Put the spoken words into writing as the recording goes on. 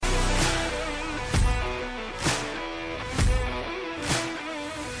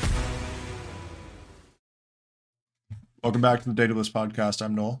Welcome back to the DataBlitz podcast.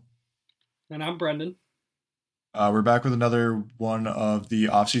 I'm Noel. And I'm Brendan. We're back with another one of the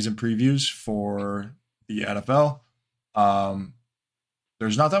offseason previews for the NFL.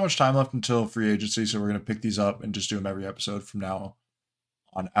 There's not that much time left until free agency, so we're going to pick these up and just do them every episode from now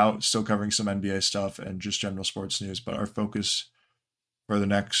on out. Still covering some NBA stuff and just general sports news, but our focus for the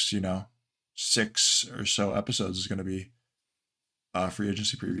next, 6 or so episodes is going to be free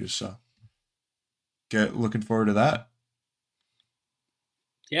agency previews. So get looking forward to that.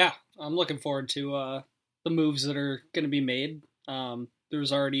 Yeah, I'm looking forward to the moves that are going to be made.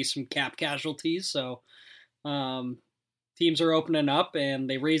 There's already some cap casualties, so teams are opening up, and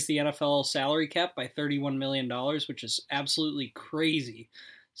they raised the NFL salary cap by $31 million, which is absolutely crazy.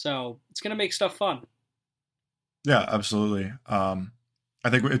 So it's going to make stuff fun. Yeah, absolutely. I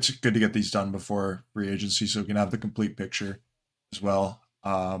think it's good to get these done before free agency so we can have the complete picture as well.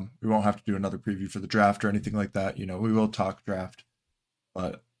 We won't have to do another preview for the draft or anything like that. We will talk draft,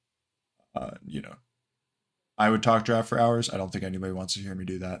 but, I would talk draft for hours. I don't think anybody wants to hear me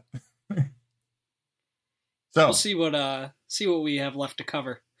do that. So we'll see what we have left to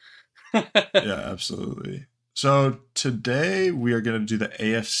cover. Yeah, absolutely. So today we are going to do the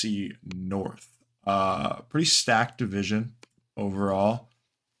AFC North. Pretty stacked division overall.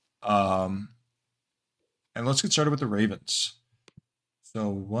 And let's get started with the Ravens. So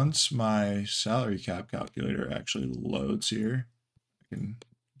once my salary cap calculator actually loads here, I can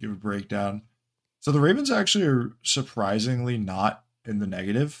give a breakdown. So the Ravens actually are surprisingly not in the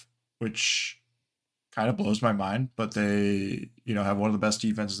negative, which kind of blows my mind, but they, have one of the best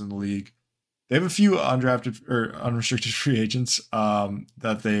defenses in the league. They have a few undrafted or unrestricted free agents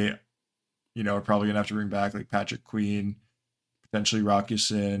that they, are probably going to have to bring back, like Patrick Queen, potentially Rocky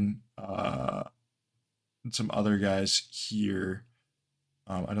Sin, and some other guys here.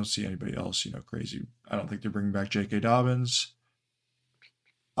 I don't see anybody else, crazy. I don't think they're bringing back J.K. Dobbins.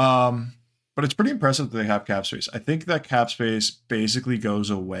 But it's pretty impressive that they have cap space. I think that cap space basically goes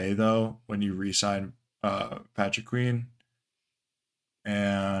away, though, when you re-sign Patrick Queen.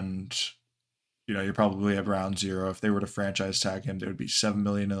 And, you probably have around zero. If they were to franchise tag him, there would be $7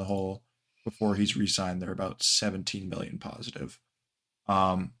 million in the hole. Before he's re-signed, they're about $17 million positive.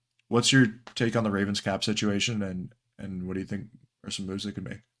 What's your take on the Ravens cap situation, and what do you think are some moves they could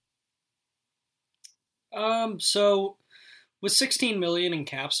make? So with $16 million in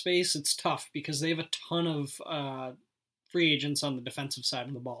cap space, it's tough because they have a ton of free agents on the defensive side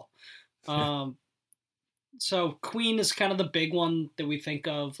of the ball. So Queen is kind of the big one that we think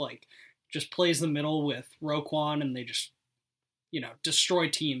of, like just plays the middle with Roquan, and they just, destroy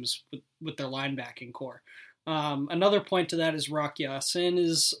teams with their linebacking core. Another point to that is Rock Ya-Sin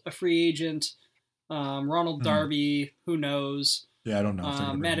is a free agent. Ronald Darby, who knows? Yeah, I don't know if they're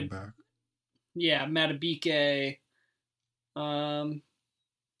going to bring him back. Yeah, Matabike. And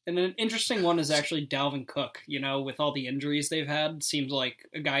an interesting one is actually Dalvin Cook. With all the injuries they've had, seems like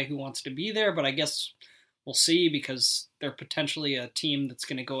a guy who wants to be there, but I guess we'll see because they're potentially a team that's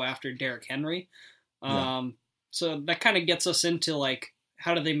going to go after Derrick Henry. So that kind of gets us into, like,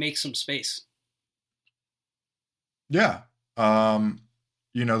 how do they make some space? Yeah.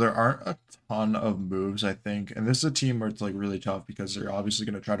 There aren't a ton of moves, I think. And this is a team where it's, like, really tough because they're obviously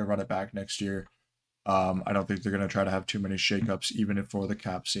going to try to run it back next year. I don't think they're going to try to have too many shakeups, even if for the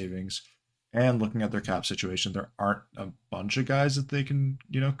cap savings. And looking at their cap situation, there aren't a bunch of guys that they can,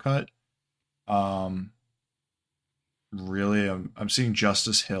 cut. Really, I'm seeing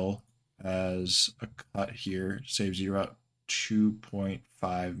Justice Hill as a cut here. Saves you about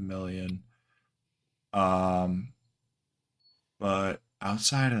 $2.5 million. But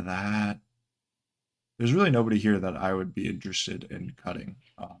outside of that, there's really nobody here that I would be interested in cutting.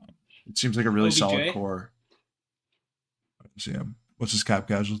 It seems like a really OBJ? solid core. Let's see him. What's his cap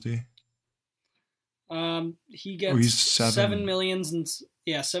casualty? He gets he's $7 million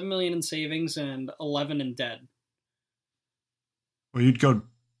in savings and 11 in dead. Well,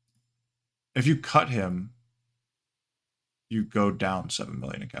 if you cut him, you go down $7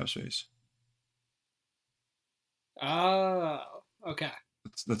 million in cap space. Okay.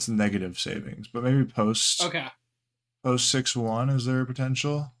 That's negative savings, but maybe post 6-1, is there a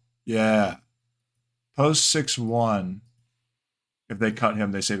potential? Yeah. Post 6-1, if they cut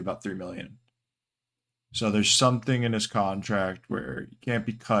him, they save about $3 million. So there's something in his contract where he can't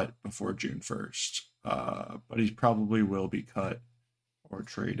be cut before June 1st. But he probably will be cut or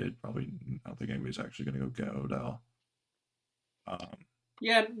traded. Probably, I don't think anybody's actually going to go get Odell.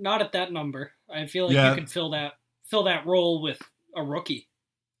 Yeah, not at that number. I feel like you could fill that role with a rookie.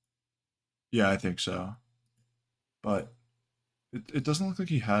 Yeah, I think so. But it doesn't look like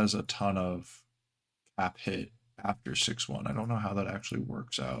he has a ton of cap hit after 6-1. I don't know how that actually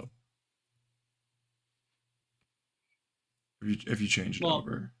works out. If you change it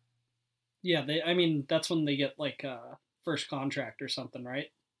over. Yeah, that's when they get like first contract or something, right?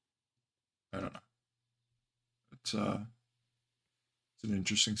 I don't know. It's an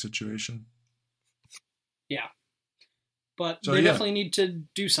interesting situation. Yeah. But so, they definitely need to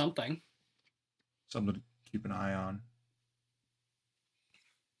do something. Something to keep an eye on.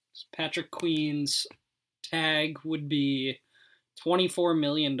 Patrick Queen's tag would be $24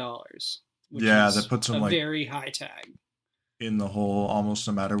 million. That puts him a very high tag in the hole almost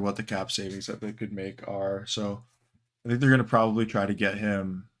no matter what the cap savings that they could make are. So I think they're going to probably try to get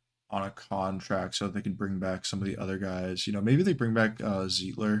him on a contract so they can bring back some of the other guys. Maybe they bring back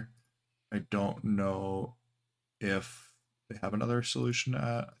Zietler. I don't know if they have another solution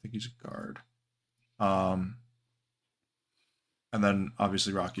I think he's a guard. And then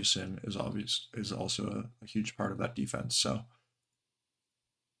obviously Rocky Sin is also a huge part of that defense. So,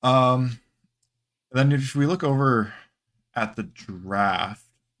 and then if we look over at the draft,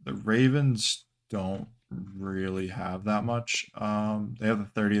 the Ravens don't really have that much. They have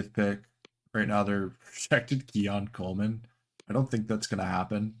the 30th pick right now. They're projected Keon Coleman. I don't think that's going to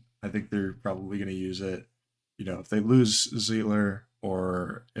happen. I think they're probably going to use it. If they lose Zietler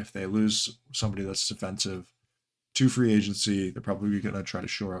or if they lose somebody that's defensive to free agency, they're probably going to try to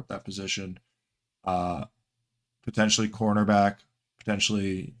shore up that position. Potentially cornerback,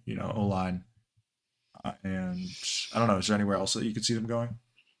 potentially, O-line. And I don't know, is there anywhere else that you could see them going?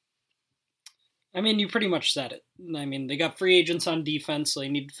 You pretty much said it. They got free agents on defense, so they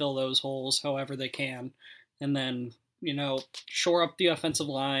need to fill those holes however they can. And then, shore up the offensive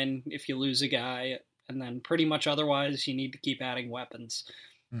line if you lose a guy. And then pretty much otherwise, you need to keep adding weapons.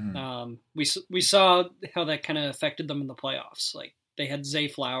 Mm-hmm. We saw how that kind of affected them in the playoffs. Like, they had Zay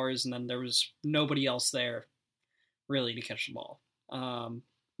Flowers, and then there was nobody else there really to catch the ball.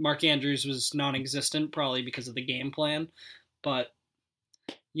 Mark Andrews was non-existent, probably because of the game plan, but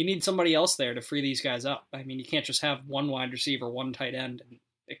you need somebody else there to free these guys up. You can't just have one wide receiver, one tight end, and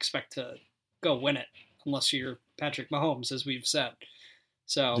expect to go win it, unless you're Patrick Mahomes, as we've said.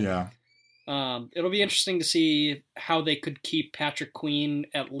 So, yeah. It'll be interesting to see how they could keep Patrick Queen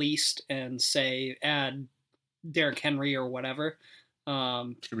at least and say add Derrick Henry or whatever.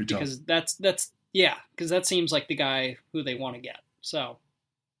 Because because that seems like the guy who they want to get. So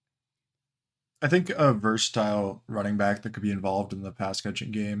I think a versatile running back that could be involved in the pass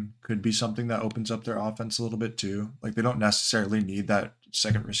catching game could be something that opens up their offense a little bit too. Like, they don't necessarily need that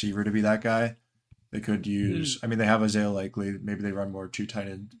second receiver to be that guy. They could use, they have Isaiah Likely. Maybe they run more two tight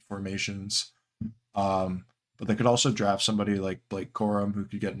end formations. But they could also draft somebody like Blake Corum who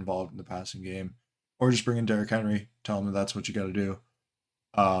could get involved in the passing game, or just bring in Derrick Henry, tell him that that's what you got to do.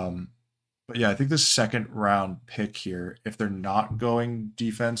 But yeah, I think the second round pick here, if they're not going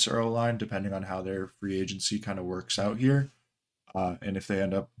defense or O-line, depending on how their free agency kind of works out here, and if they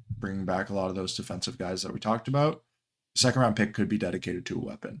end up bringing back a lot of those defensive guys that we talked about, the second round pick could be dedicated to a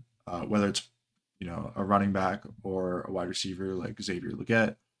weapon, whether it's a running back or a wide receiver like Xavier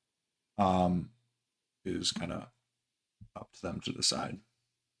Legette, is kind of up to them to decide.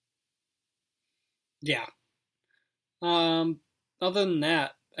 Yeah. Other than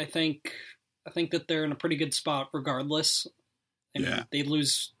that, I think that they're in a pretty good spot regardless. They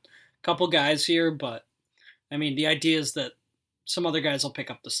lose a couple guys here, but the idea is that some other guys will pick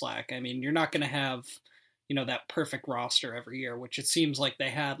up the slack. You're not going to have, that perfect roster every year, which it seems like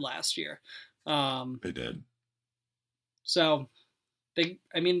they had last year. They did. So they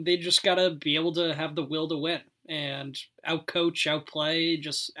just got to be able to have the will to win and out-coach, outplay,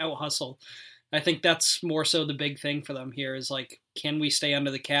 just out-hustle. I think that's more so the big thing for them here is, like, can we stay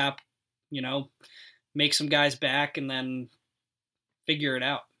under the cap, make some guys back, and then figure it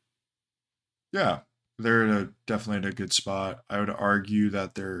out. Yeah, they're definitely in a good spot. I would argue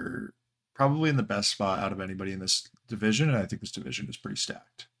that they're probably in the best spot out of anybody in this division, and I think this division is pretty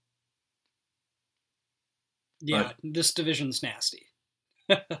stacked. Yeah, this division's nasty.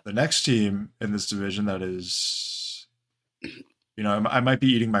 The next team in this division that is, I might be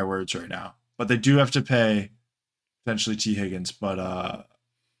eating my words right now, but they do have to pay potentially T. Higgins. But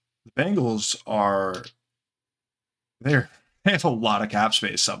the Bengals they have a lot of cap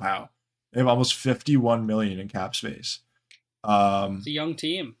space somehow. They have almost $51 million in cap space. It's a young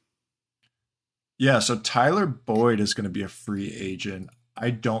team. Yeah, so Tyler Boyd is going to be a free agent. I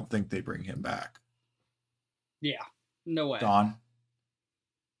don't think they bring him back. Yeah, no way. Don,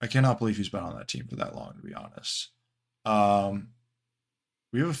 I cannot believe he's been on that team for that long, to be honest.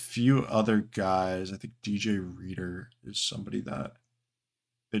 We have a few other guys. I think DJ Reader is somebody that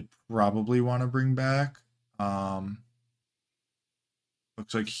they'd probably want to bring back.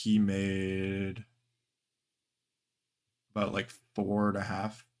 Looks like he made about like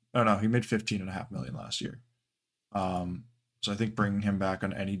 4.5. Oh no, he made 15.5 million last year. So I think bringing him back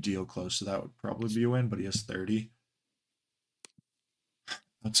on any deal close to that would probably be a win, but he has 30.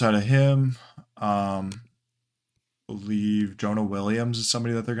 Outside of him, believe Jonah Williams is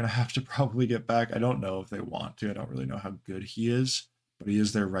somebody that they're going to have to probably get back. I don't know if they want to. I don't really know how good he is, but he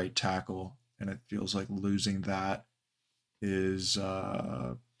is their right tackle, and it feels like losing that is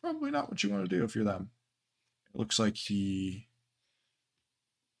probably not what you want to do if you're them. It looks like he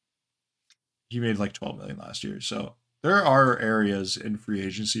made like 12 million last year. So there are areas in free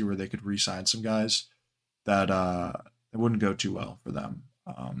agency where they could re-sign some guys that it wouldn't go too well for them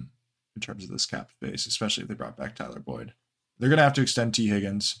in terms of this cap space, especially if they brought back Tyler Boyd. They're going to have to extend T.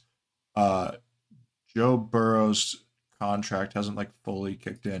 Higgins. Joe Burrow's contract hasn't like fully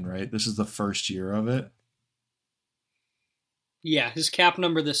kicked in, right? This is the first year of it. Yeah, his cap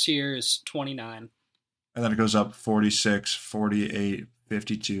number this year is 29. And then it goes up 46, 48,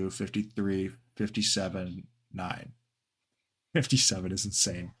 52, 53, 57, 9. 57 is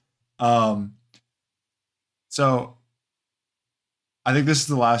insane. So I think this is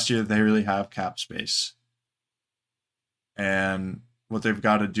the last year that they really have cap space. And what they've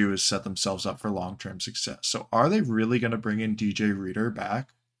got to do is set themselves up for long-term success. So are they really going to bring in DJ Reader back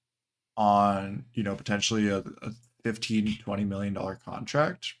on, potentially a $15, $20 million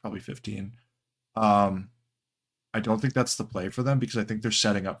contract? Probably 15. I don't think that's the play for them because I think they're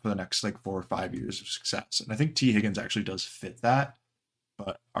setting up for the next 4 or 5 years of success. And I think T. Higgins actually does fit that.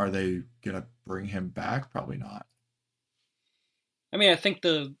 But are they going to bring him back? Probably not. I mean, I think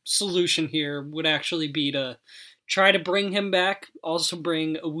the solution here would actually be to try to bring him back, also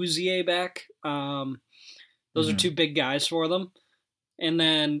bring Awuzie back. Those are two big guys for them. And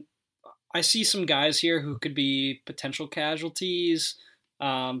then I see some guys here who could be potential casualties,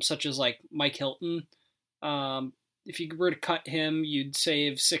 such as Mike Hilton. If you were to cut him, you'd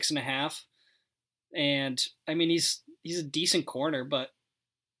save 6.5. And I mean, he's a decent corner, but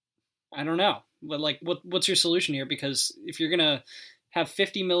I don't know. But what's your solution here? Because if you're gonna have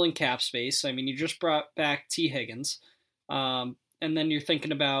 50 million cap space, I mean, you just brought back T. Higgins, and then you're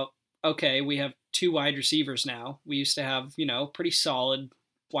thinking about, okay, we have 2 wide receivers now. We used to have pretty solid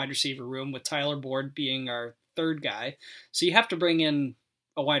wide receiver room with Tyler Boyd being our third guy. So you have to bring in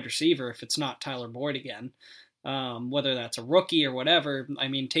a wide receiver if it's not Tyler Boyd again, whether that's a rookie or whatever. I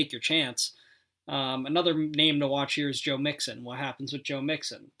mean, take your chance. Another name to watch here is Joe Mixon. What happens with Joe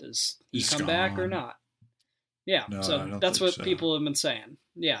Mixon? Does he come back or not? Yeah, no, so that's what people have been saying.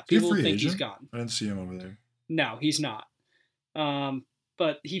 Yeah, people think he's gone. I didn't see him over there. No, he's not.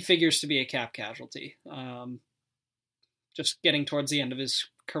 But he figures to be a cap casualty. Just getting towards the end of his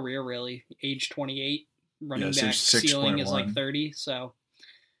career, really. Age 28, running back ceiling is 30. So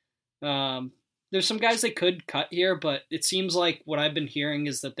there's some guys they could cut here, but it seems like what I've been hearing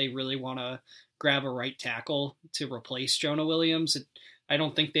is that they really want to grab a right tackle to replace Jonah Williams. I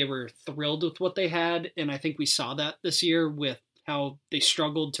don't think they were thrilled with what they had, and I think we saw that this year with how they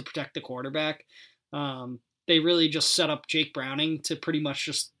struggled to protect the quarterback. They really just set up Jake Browning to pretty much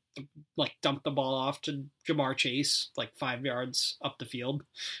just dump the ball off to Jamar Chase 5 yards up the field.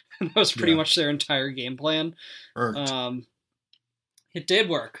 That was pretty much their entire game plan. It did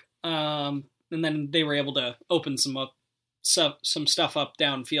work. And then they were able to open some stuff up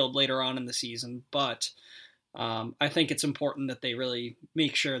downfield later on in the season. But I think it's important that they really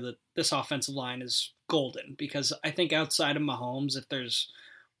make sure that this offensive line is golden, because I think outside of Mahomes, if there's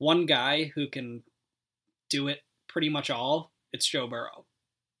one guy who can do it pretty much all, it's Joe Burrow.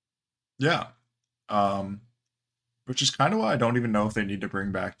 Yeah. Which is kind of why I don't even know if they need to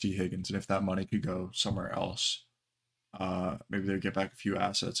bring back T. Higgins and if that money could go somewhere else. Maybe they'll get back a few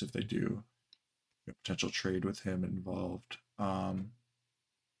assets if they do a potential trade with him involved. But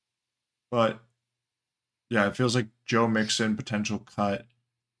yeah, it feels like Joe Mixon, potential cut.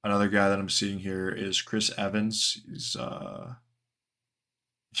 Another guy that I'm seeing here is Chris Evans.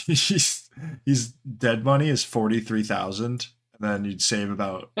 He's dead money is 43,000, and then you'd save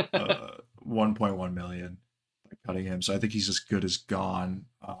about 1.1 million by cutting him. So I think he's as good as gone.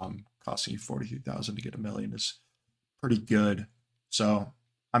 Costing you 43,000 to get $1 million is pretty good. So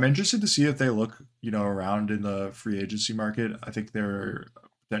I'm interested to see if they look, around in the free agency market. I think they're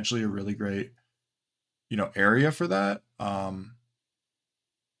potentially a really great, area for that. And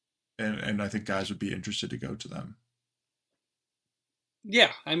I think guys would be interested to go to them.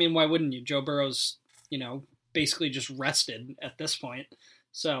 Yeah, I mean, why wouldn't you? Joe Burrow's, basically just rested at this point.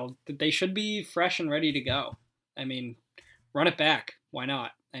 So they should be fresh and ready to go. I mean, run it back. Why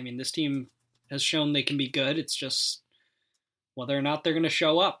not? I mean, this team has shown they can be good. It's just whether or not they're going to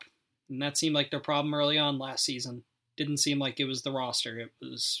show up. And that seemed like their problem early on last season. Didn't seem like it was the roster. It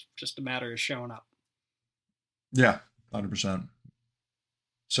was just a matter of showing up. Yeah, 100%.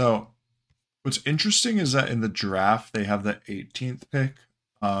 So what's interesting is that in the draft, they have the 18th pick.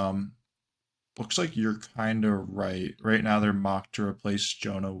 Looks like you're kind of right. Right now, they're mocked to replace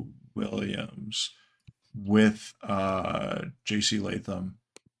Jonah Williams with J.C. Latham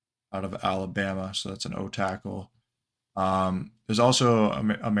out of Alabama. So that's an O tackle. There's also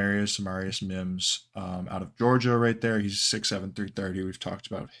Amarius Mims out of Georgia right there. He's 6'7", 330. We've talked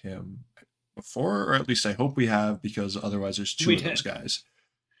about him before, or at least I hope we have, because otherwise there's two of those guys.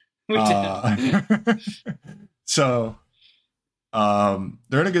 We did. So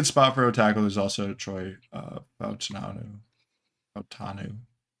they're in a good spot for O tackle. There's also Troy Fautanu.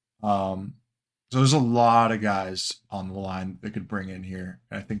 So there's a lot of guys on the line they could bring in here.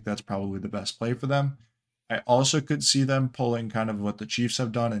 And I think that's probably the best play for them. I also could see them pulling kind of what the Chiefs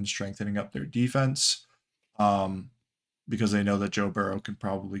have done and strengthening up their defense, because they know that Joe Burrow can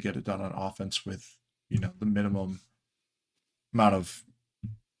probably get it done on offense with, the minimum amount of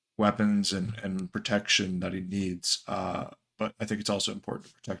weapons and protection that he needs. But I think it's also important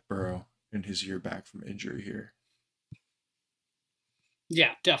to protect Burrow in his year back from injury here.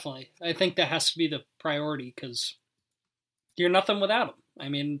 Yeah, definitely. I think that has to be the priority because you're nothing without him. I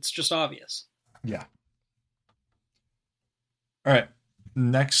mean, it's just obvious. Yeah. All right.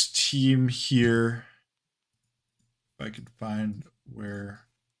 Next team here. If I could find where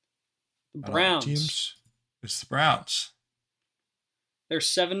the Browns. Teams. It's the Browns. They're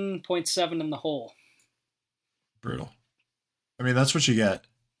 7.7 in the hole. Brutal. I mean, that's what you get,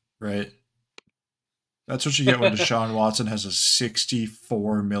 right? That's what you get when Deshaun Watson has a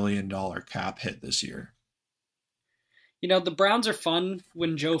 $64 million cap hit this year. The Browns are fun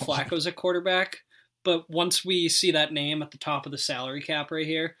when Joe Flacco's a quarterback, but once we see that name at the top of the salary cap right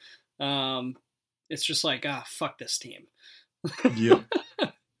here, it's just like, fuck this team. Yep.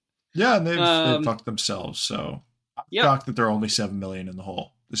 Yeah, and they've fucked themselves, so I'm shocked that they're only $7 million in the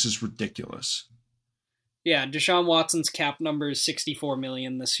hole. This is ridiculous. Yeah, Deshaun Watson's cap number is $64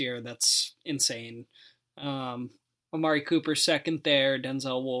 million this year. That's insane. Amari Cooper second there,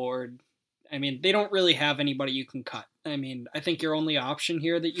 Denzel Ward. I mean, they don't really have anybody you can cut. I mean, I think your only option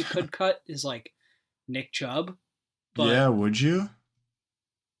here that you could cut is like Nick Chubb. But yeah, would you?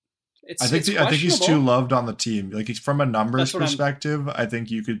 I think he's too loved on the team. Like, he's from a numbers perspective, I think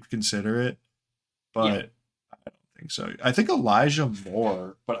you could consider it, but I don't think so. I think Elijah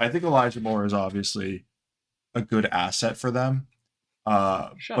Moore is obviously a good asset for them.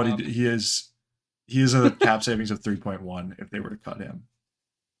 But he is a cap savings of 3.1 if they were to cut him.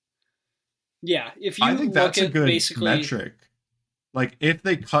 Yeah, if you I think that's a good metric. Like, if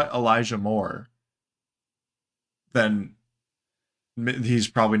they cut Elijah Moore, then he's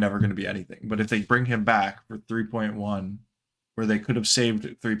probably never going to be anything. But if they bring him back for 3.1, where they could have saved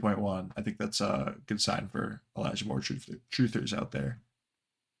 3.1, I think that's a good sign for Elijah Moore truthers out there.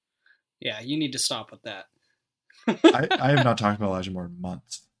 Yeah, you need to stop with that. I have not talked about Elijah Moore in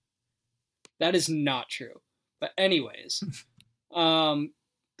months. That is not true. But anyways, the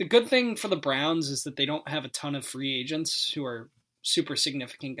good thing for the Browns is that they don't have a ton of free agents who are super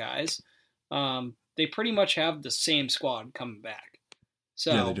significant guys. They pretty much have the same squad coming back.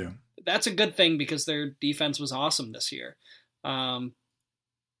 So yeah, they do. That's a good thing because their defense was awesome this year. And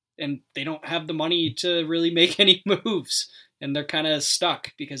they don't have the money to really make any moves. And they're kind of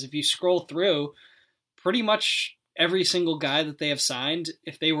stuck because if you scroll through, pretty much every single guy that they have signed,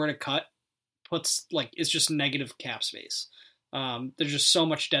 if they were to cut, it's just negative cap space. There's just so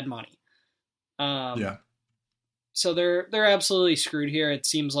much dead money. Yeah. So they're absolutely screwed here. It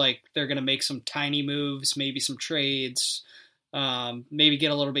seems like they're going to make some tiny moves, maybe some trades, maybe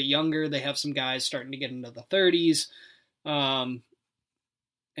get a little bit younger. They have some guys starting to get into the 30s. I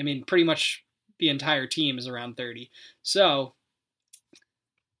mean, pretty much the entire team is around 30. So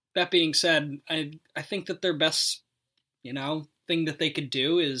that being said, I think that their best, thing that they could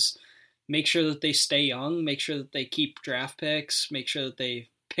do is make sure that they stay young, make sure that they keep draft picks, make sure that they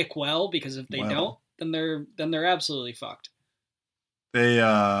pick well, because if they don't, then they're absolutely fucked. They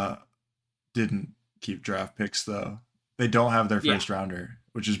didn't keep draft picks though. They don't have their first rounder,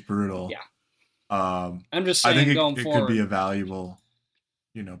 which is brutal. Yeah. I'm just saying, I think going forward, it could be a valuable,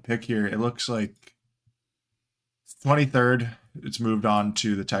 pick here. It looks like 23rd. It's moved on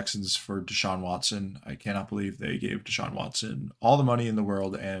to the Texans for Deshaun Watson. I cannot believe they gave Deshaun Watson all the money in the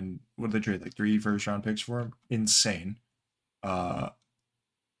world, and what did they trade? Like 3 first-round picks for him? Insane. But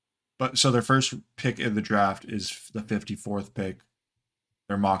so their first pick in the draft is the 54th pick.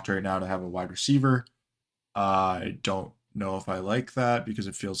 They're mocked right now to have a wide receiver. I don't know if I like that because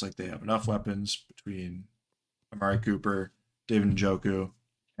it feels like they have enough weapons between Amari Cooper, David Njoku,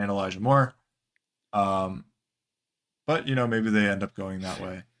 and Elijah Moore. But maybe they end up going that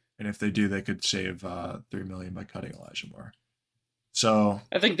way, and if they do, they could save $3 million by cutting Elijah Moore. So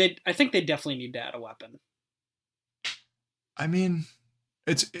I think they definitely need to add a weapon. I mean,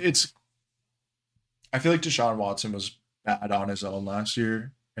 it's. I feel like Deshaun Watson was bad on his own last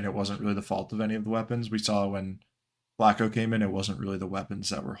year, and it wasn't really the fault of any of the weapons. We saw when Flacco came in, it wasn't really the weapons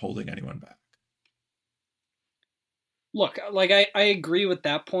that were holding anyone back. Look, like I agree with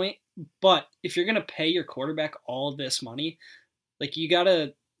that point, but if you're gonna pay your quarterback all this money, like you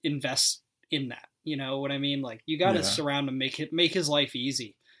gotta invest in that. You know what I mean? Like you gotta surround him, make his life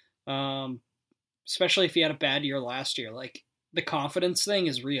easy. Especially if he had a bad year last year. Like the confidence thing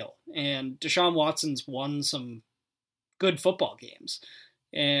is real, and Deshaun Watson's won some good football games,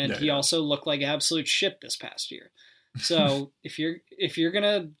 and he also looked like absolute shit this past year. So if you're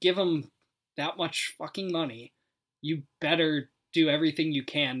gonna give him that much fucking money, you better do everything you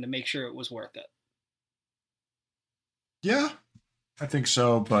can to make sure it was worth it. Yeah, I think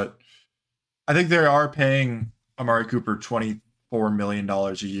so, but I think they are paying Amari Cooper $24 million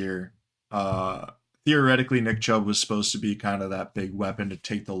a year. Theoretically, Nick Chubb was supposed to be kind of that big weapon to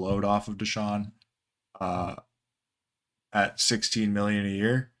take the load off of Deshaun at $16 million a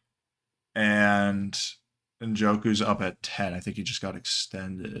year. And Njoku's up at 10. I think he just got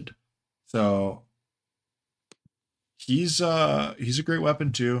extended. So he's a great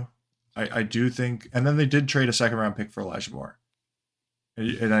weapon too. I do think, and then they did trade a second round pick for Elijah Moore.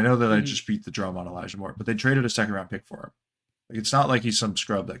 And I know that I just beat the drum on Elijah Moore, but they traded a second round pick for him. Like it's not like he's some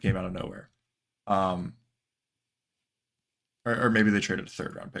scrub that came out of nowhere. Or maybe they traded a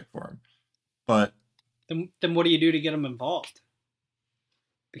third round pick for him. But then what do you do to get him involved?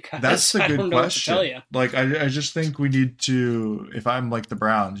 Because that's the I good don't know question. What to tell you. Like I just think we need to, if I'm like the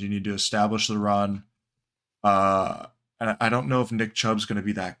Browns, you need to establish the run. And I don't know if Nick Chubb's going to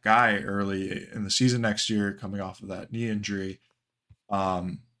be that guy early in the season next year, coming off of that knee injury.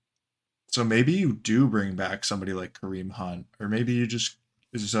 So maybe you do bring back somebody like Kareem Hunt, or maybe you just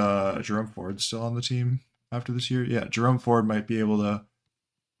is Jerome Ford still on the team after this year? Yeah, Jerome Ford might be able to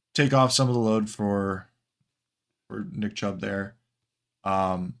take off some of the load for Nick Chubb there.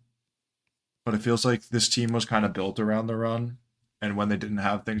 But it feels like this team was kind of built around the run, and when they didn't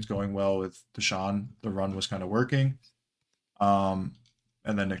have things going well with Deshaun, the run was kind of working. And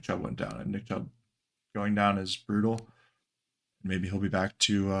then Nick Chubb went down, and Nick Chubb going down is brutal. Maybe he'll be back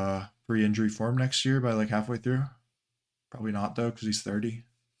to pre-injury form next year by like halfway through. Probably not though, because he's 30.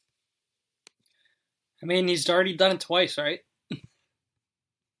 I mean, he's already done it twice, right?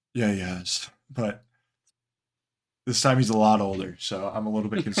 Yeah, he has. But this time he's a lot older, so I'm a little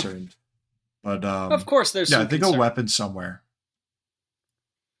bit concerned. But of course, there's I think concern. A weapon somewhere.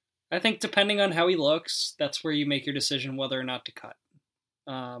 I think depending on how he looks, that's where you make your decision whether or not to cut.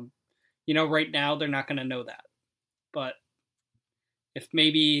 Right now they're not going to know that, but if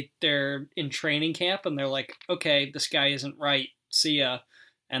maybe they're in training camp and they're like, okay, this guy isn't right, see ya,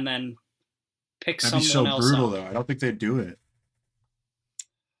 and then pick someone else. That'd be so brutal, though. I don't think they'd do it.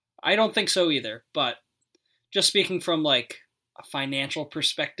 I don't think so either, but just speaking from like a financial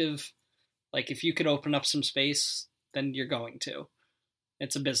perspective, like if you could open up some space, then you're going to.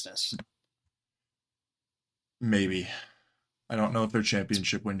 It's a business. Maybe. I don't know if their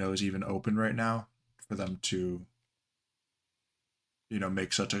championship window is even open right now for them to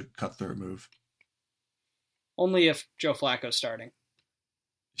make such a cutthroat move. Only if Joe Flacco's starting.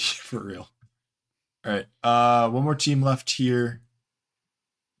 For real. All right. One more team left here.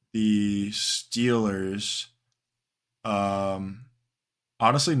 The Steelers.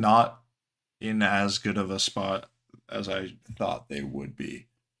 Honestly, not in as good of a spot as I thought they would be.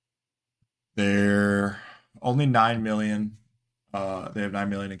 They're only $9 million. They have $9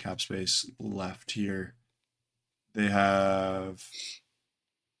 million in cap space left here. They have,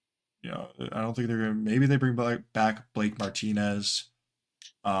 I don't think they're going to, maybe they bring back Blake Martinez.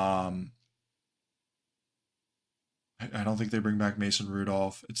 I don't think they bring back Mason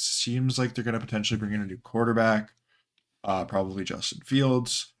Rudolph. It seems like they're going to potentially bring in a new quarterback, probably Justin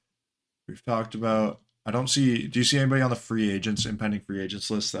Fields. We've talked about. Do you see anybody on the impending free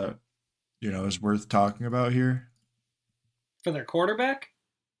agents list that, is worth talking about here? For their quarterback?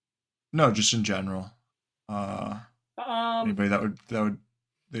 No, just in general. Anybody that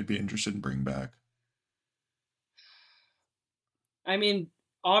they'd be interested in bringing back? I mean,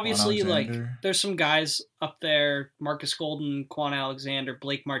 obviously, like there's some guys up there: Marcus Golden, Quan Alexander,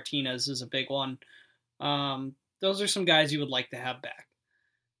 Blake Martinez is a big one. Those are some guys you would like to have back.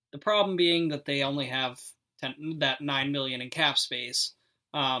 The problem being that they only have that $9 million in cap space.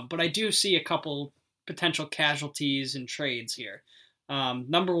 But I do see a couple potential casualties and trades here.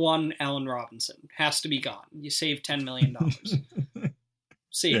 Number one, Allen Robinson has to be gone. You save $10 million.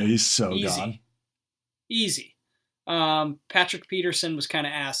 See, yeah, he's so easy, gone. Easy. Patrick Peterson was kind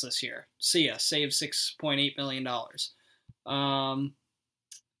of ass this year. See ya, save $6.8 million.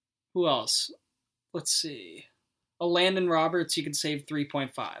 Who else? Let's see. Landon Roberts, you could save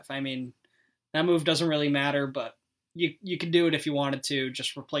 3.5. I mean, that move doesn't really matter, but you could do it if you wanted to.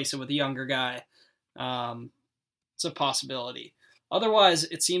 Just replace it with a younger guy. It's a possibility. Otherwise,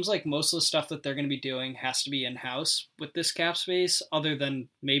 it seems like most of the stuff that they're going to be doing has to be in-house with this cap space, other than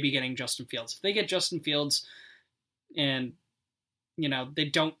maybe getting Justin Fields. If they get Justin Fields and, they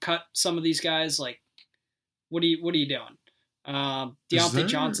don't cut some of these guys, like, what are you doing? Deontay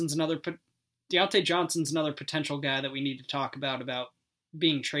Johnson's another potential guy that we need to talk about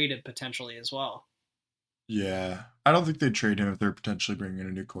being traded potentially as well. Yeah. I don't think they'd trade him if they're potentially bringing in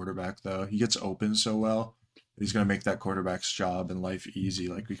a new quarterback, though. He gets open so well. He's going to make that quarterback's job and life easy,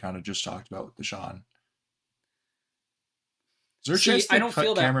 like we kind of just talked about with Deshaun. Is there a chance I don't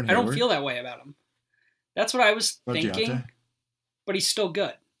feel that. I don't feel that way about him. That's what I was thinking. Deontay? But he's still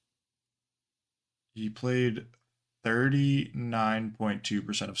good. He played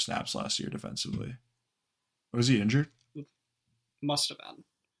 39.2% of snaps last year defensively. Was he injured? Must have been.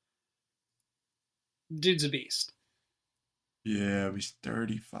 Dude's a beast. Yeah, he's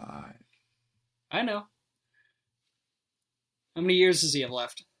 35. I know. How many years does he have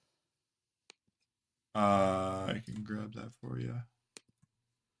left? I can grab that for you.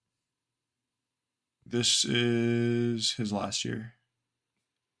 This is his last year.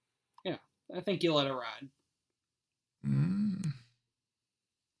 Yeah, I think you let it ride. I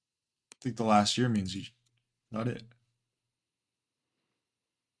think the last year means you got it.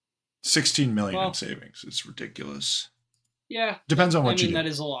 16 million in savings. It's ridiculous. Yeah. Depends on what you do. That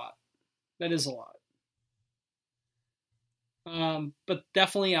is a lot. But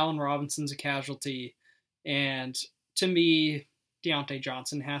definitely Allen Robinson's a casualty. And to me, Deontay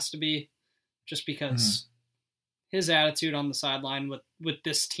Johnson has to be, just because his attitude on the sideline with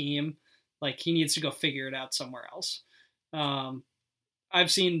this team, like, he needs to go figure it out somewhere else.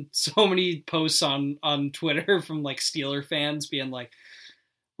 I've seen so many posts on Twitter from, like, Steeler fans being like,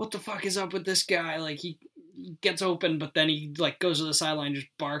 what the fuck is up with this guy? Like, he gets open, but then he, like, goes to the sideline just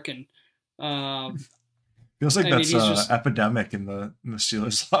barking. Feels like that's an epidemic in the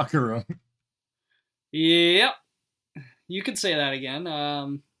Steelers locker room. Yep. You could say that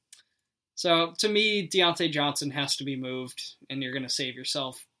again. So, to me, Deontay Johnson has to be moved, and you're going to save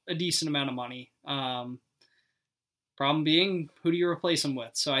yourself a decent amount of money. Problem being, who do you replace him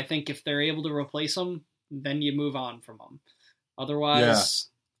with? So I think if they're able to replace him, then you move on from him. Otherwise,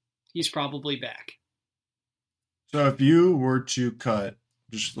 he's probably back. So if you were to cut,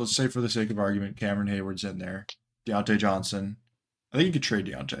 just let's say for the sake of argument, Cameron Hayward's in there, Deontay Johnson. I think you could trade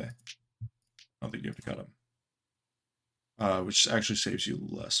Deontay. I don't think you have to cut him. Which actually saves you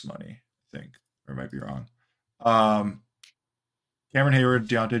less money, I think. Or I might be wrong. Cameron Hayward,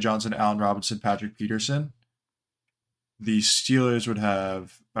 Deontay Johnson, Allen Robinson, Patrick Peterson. The Steelers would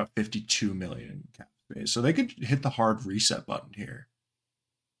have about $52 million in cap space. So they could hit the hard reset button here.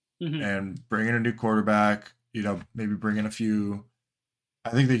 And bring in a new quarterback, maybe bring in a few.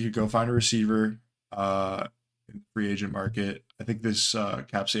 I think they could go find a receiver in the free agent market. I think this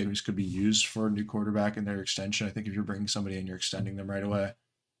cap savings could be used for a new quarterback in their extension. I think if you're bringing somebody in, you're extending them right away.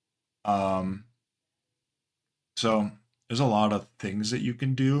 So there's a lot of things that you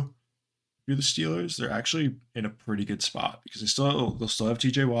can do for the Steelers. They're actually in a pretty good spot because they'll still have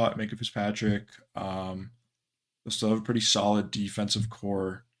TJ Watt, Minka Fitzpatrick. They'll still have a pretty solid defensive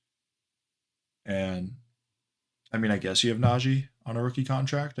core. And I mean, I guess you have Najee on a rookie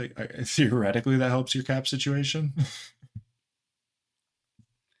contract. I theoretically, that helps your cap situation.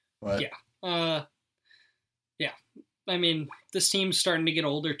 But yeah. I mean, this team's starting to get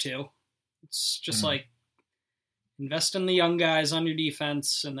older too. It's just like invest in the young guys on your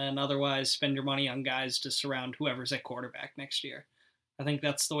defense, and then otherwise spend your money on guys to surround whoever's at quarterback next year. I think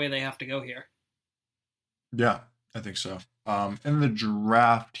that's the way they have to go here. Yeah, I think so. In the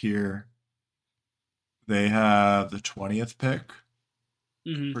draft here, they have the 20th pick.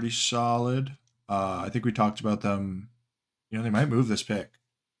 Pretty solid. I think we talked about them. They might move this pick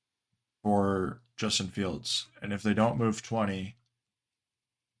for Justin Fields. And if they don't move 20,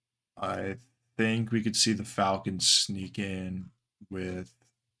 I think we could see the Falcons sneak in with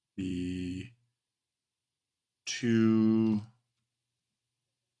the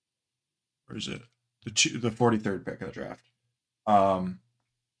the 43rd pick of the draft.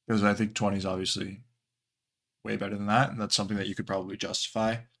 because I think 20 is obviously way better than that, and that's something that you could probably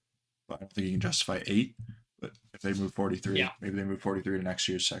justify. But I don't think you can justify 8. But if they move 43, maybe they move 43 to next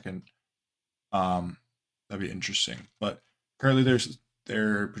year's second. That'd be interesting. But currently,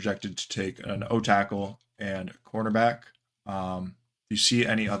 they're projected to take an O tackle and a cornerback. Do you see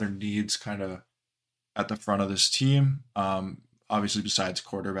any other needs kind of at the front of this team? Obviously, besides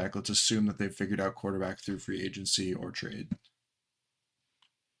quarterback, let's assume that they've figured out quarterback through free agency or trade.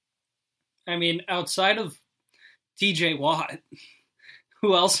 I mean, outside of TJ Watt,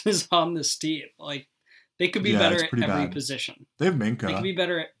 who else is on this team? Like, they could be better at every position. They have Minka. They could be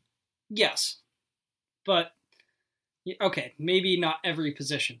better at, yes. But, okay, maybe not every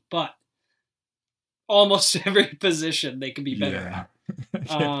position, but almost every position they could be better at.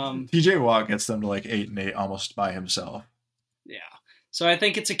 TJ Watt gets them to like 8-8 almost by himself. Yeah. So I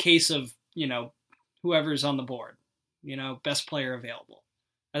think it's a case of, whoever's on the board, best player available.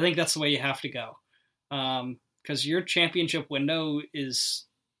 I think that's the way you have to go. Because your championship window is,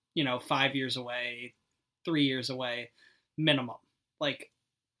 5 years away, 3 years away, minimum. Like,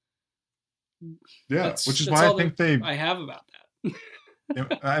 yeah, which is why I think I have about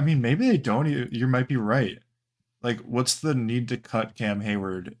that. I mean, maybe they don't. You might be right. Like, what's the need to cut Cam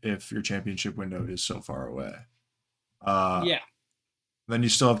Hayward if your championship window is so far away? Yeah. Then you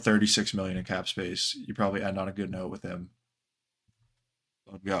still have $36 million in cap space. You probably end on a good note with him.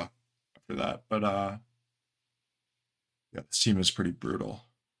 I'll go after that. But this team is pretty brutal.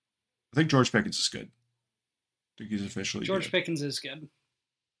 I think George Pickens is good. I think he's officially George Pickens is good.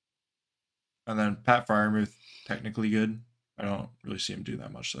 And then Pat Freiermuth, technically good. I don't really see him do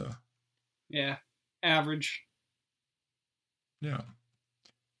that much, though. Yeah. Average. Yeah.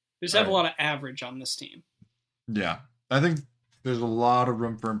 There's a lot of average on this team. Yeah. I think there's a lot of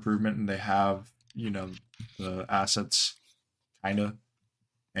room for improvement, and they have, the assets, kind of,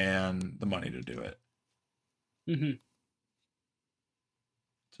 and the money to do it. Mm-hmm.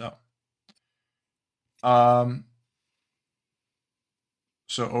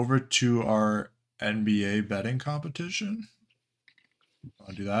 So over to our NBA betting competition.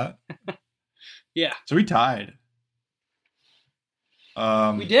 Want to do that? Yeah. So we tied.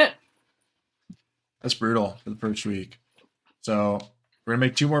 We did. That's brutal for the first week. So we're gonna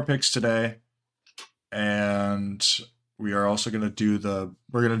make 2 more picks today, and we are also gonna do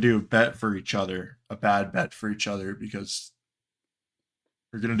a bet for each other, a bad bet for each other, because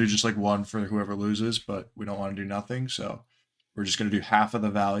we're gonna do just like one for whoever loses, but we don't want to do nothing. So we're just gonna do half of the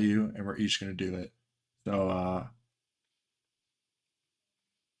value, and we're each gonna do it. So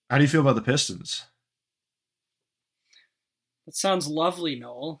how do you feel about the Pistons? That sounds lovely,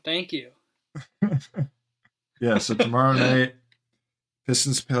 Noel. Thank you. Yeah, so tomorrow night,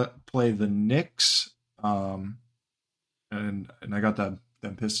 Pistons play the Knicks, and I got them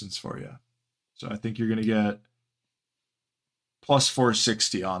Pistons for you. So I think you're going to get plus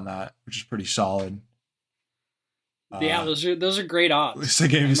 460 on that, which is pretty solid. Yeah, those are great odds. At least they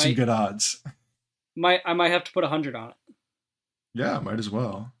gave you some good odds. I might have to put 100 on it. Yeah, might as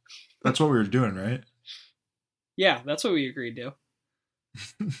well. That's what we were doing, right? Yeah, that's what we agreed to.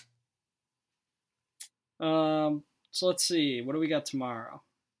 So let's see. What do we got tomorrow?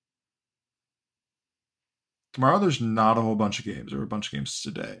 Tomorrow there's not a whole bunch of games. There were a bunch of games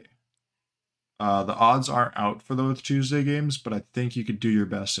today. The odds aren't out for those Tuesday games, but I think you could do your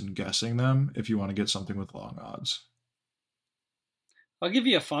best in guessing them if you want to get something with long odds. I'll give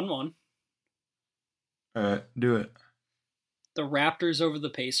you a fun one. All right, do it. The Raptors over the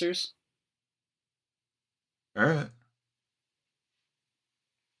Pacers. All right.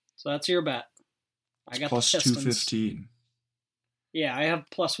 So that's your bet. I got plus the Pistons. 215. Yeah, I have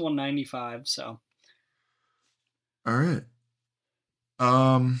plus 195, so. All right.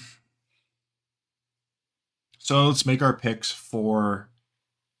 So let's make our picks for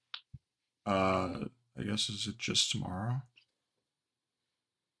I guess is it just tomorrow?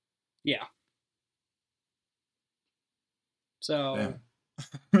 Yeah. So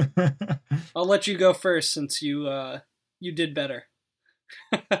I'll let you go first since you did better.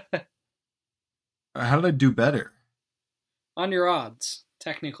 How did I do better? On your odds,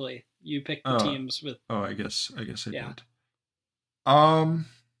 technically. You picked the teams with... Oh, I guess I did.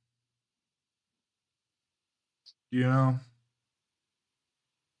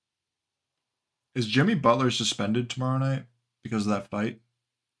 Is Jimmy Butler suspended tomorrow night because of that fight?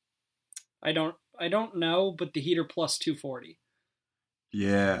 I don't know, but the Heat are plus 240.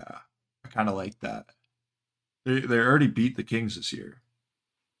 Yeah, I kind of like that. They already beat the Kings this year.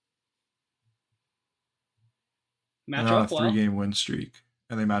 Match up well. 3-game win streak,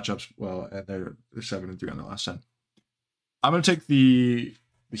 and they match up well, and they're 7-3 on their last 10. I'm gonna take the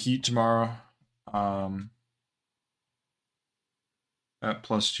the Heat tomorrow. At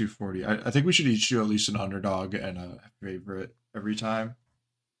plus 240. I think we should each do at least an underdog and a favorite every time,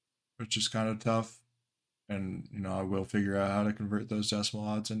 which is kind of tough. And, I will figure out how to convert those decimal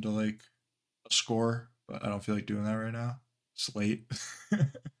odds into like a score, but I don't feel like doing that right now. It's late.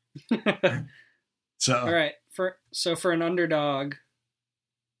 So, all right. For an underdog,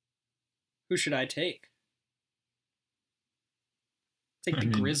 who should I take? Take the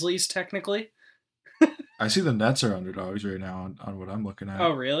Grizzlies, technically. I see the Nets are underdogs right now on what I'm looking at.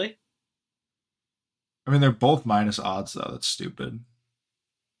 Oh, really? I mean, they're both minus odds, though. That's stupid.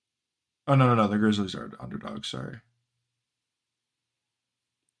 Oh, no. The Grizzlies are underdogs. Sorry.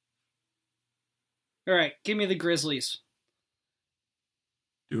 All right. Give me the Grizzlies.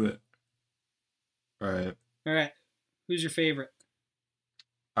 Do it. All right. Who's your favorite?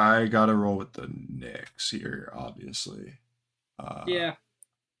 I got to roll with the Knicks here, obviously. Yeah.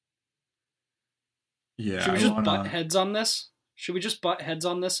 Yeah. Should we just butt heads on this? Should we just butt heads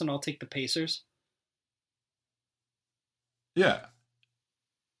on this and I'll take the Pacers? Yeah.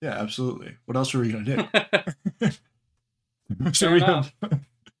 Yeah, absolutely. What else are we going to do? So we have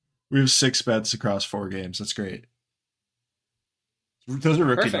 6 bets across 4 games. That's great. Those are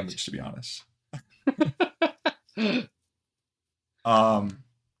rookie numbers, to be honest. All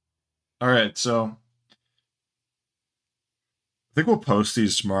right, so I think we'll post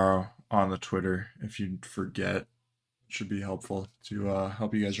these tomorrow on the Twitter if you forget. It should be helpful to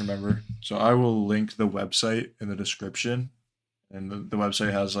help you guys remember. So I will link the website in the description, and the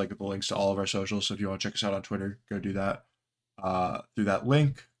website has like the links to all of our socials. So if you want to check us out on Twitter, go do that through that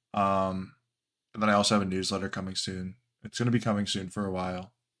link. And then I also have a newsletter coming soon. It's going to be coming soon for a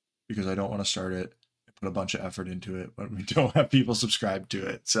while because I don't want to start it and put a bunch of effort into it when we don't have people subscribe to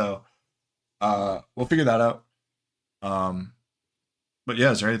it. So we'll figure that out. But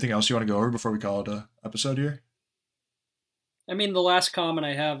yeah, is there anything else you want to go over before we call it an episode here? I mean, the last comment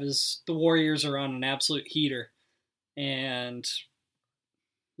I have is the Warriors are on an absolute heater. And,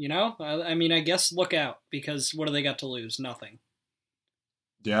 I guess look out, because what do they got to lose? Nothing.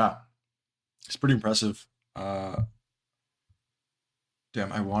 Yeah. It's pretty impressive. Damn,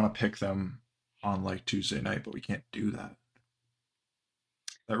 I want to pick them on like Tuesday night, but we can't do that.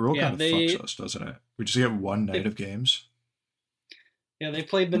 That rule kind of fucks us, doesn't it? We just get one night of games. Yeah, they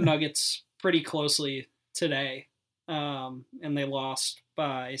played the Nuggets pretty closely today, and they lost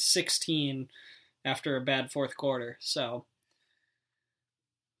by 16 after a bad fourth quarter. So,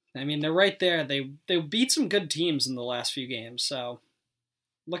 I mean, they're right there. They beat some good teams in the last few games, so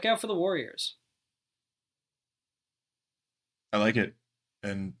look out for the Warriors. I like it.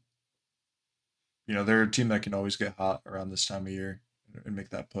 And, they're a team that can always get hot around this time of year and make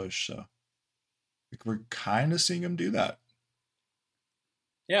that push. So, we're kind of seeing them do that.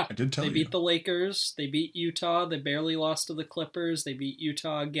 Yeah, I did tell you. They beat the Lakers. They beat Utah. They barely lost to the Clippers. They beat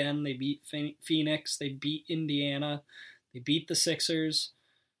Utah again. They beat Phoenix. They beat Indiana. They beat the Sixers.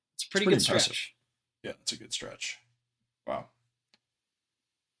 It's a pretty good impressive stretch. Yeah, it's a good stretch. Wow.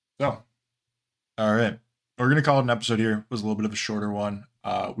 So, all right. We're going to call it an episode here. It was a little bit of a shorter one.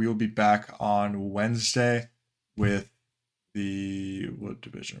 We will be back on Wednesday with what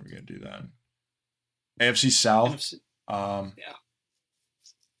division are we going to do then? AFC South. NFC. Yeah.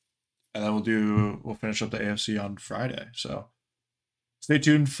 And then we'll finish up the AFC on Friday. So stay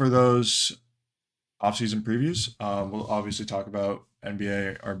tuned for those offseason previews. We'll obviously talk about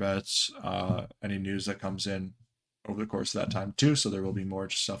NBA, our bets, any news that comes in over the course of that time too. So there will be more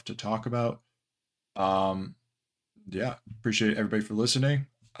stuff to talk about. Yeah, appreciate everybody for listening.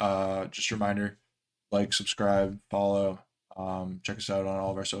 Just a reminder, like, subscribe, follow, check us out on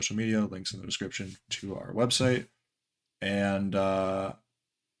all of our social media, links in the description to our website. And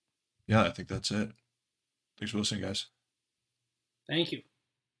yeah, I think that's it. Thanks for listening, guys. Thank you.